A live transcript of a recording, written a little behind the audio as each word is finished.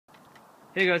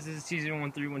Hey guys, this is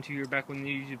TZ1312 here, back with a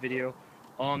new YouTube video.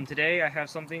 Today I have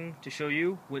something to show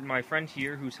you with my friend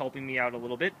here who's helping me out a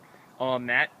little bit,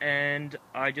 Matt, and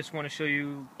I just want to show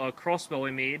you a crossbow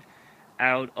I made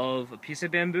out of a piece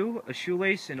of bamboo, a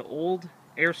shoelace, an old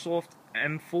airsoft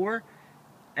M4,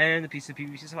 and a piece of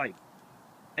PVC pipe,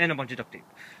 and a bunch of duct tape.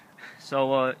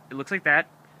 So, it looks like that,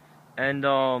 and,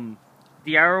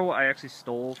 the arrow I actually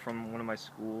stole from one of my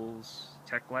school's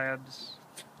tech labs,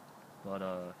 but,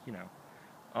 you know.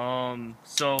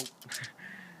 So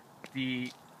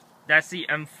that's the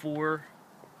M4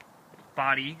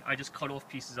 body. I just cut off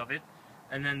pieces of it,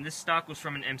 and then this stock was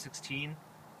from an M16.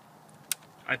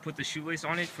 I put the shoelace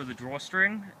on it for the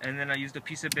drawstring, and then I used a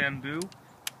piece of bamboo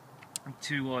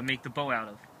to make the bow out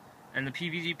of. And the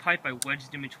PVC pipe I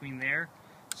wedged in between there.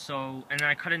 So, and then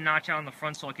I cut a notch out on the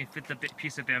front so I can fit the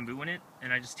piece of bamboo in it,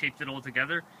 and I just taped it all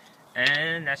together,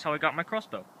 and that's how I got my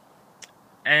crossbow.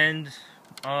 And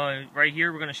right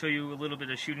here we're going to show you a little bit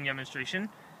of shooting demonstration.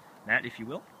 Matt, if you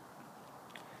will.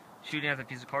 Shooting at the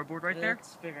piece of cardboard right there.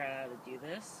 Let's figure out how to do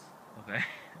this. Okay.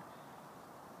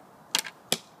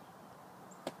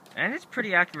 And it's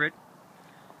pretty accurate.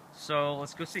 So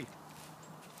let's go see.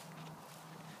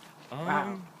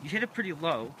 Wow. You hit it pretty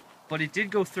low, but it did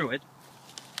go through it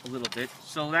a little bit.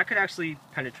 So that could actually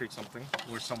penetrate something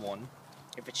or someone.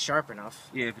 If it's sharp enough.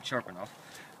 Yeah, if it's sharp enough.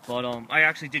 But I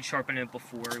actually did sharpen it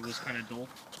before. It was kind of dull.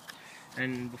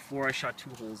 And before I shot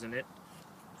 2 holes in it.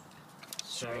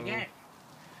 So again.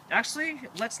 Actually,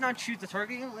 let's not shoot the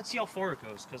target yet. Let's see how far it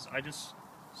goes, because I just...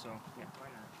 So, yeah. Why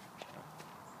not?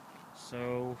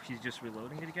 So, he's just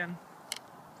reloading it again?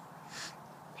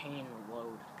 Pain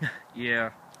load. Yeah,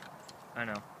 I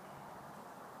know.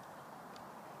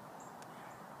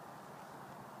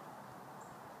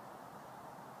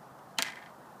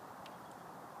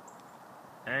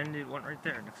 And it went right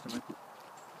there next to me.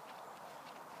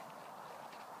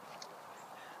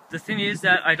 The thing is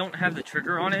that I don't have the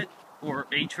trigger on it, or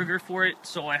a trigger for it,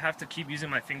 so I have to keep using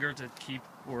my finger to keep,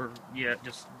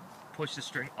 just push the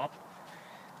string up.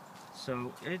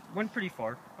 So it went pretty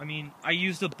far. I mean, I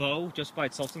used a bow just by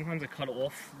itself. Sometimes I cut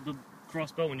off the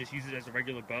crossbow and just use it as a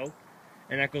regular bow,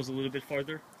 and that goes a little bit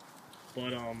farther.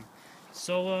 But,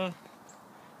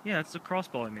 yeah, that's the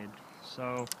crossbow I made.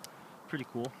 So, pretty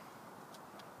cool.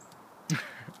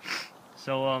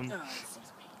 So,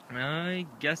 I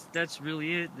guess that's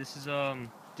really it. This is,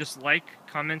 just like,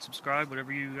 comment, subscribe,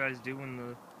 whatever you guys do in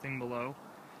the thing below.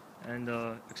 And,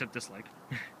 except dislike.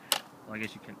 Well, I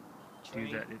guess you can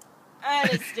do that. And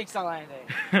it sticks on landing.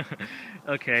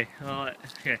 Okay,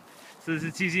 okay. So this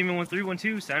is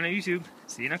TZ1312, signing on YouTube.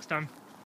 See you next time.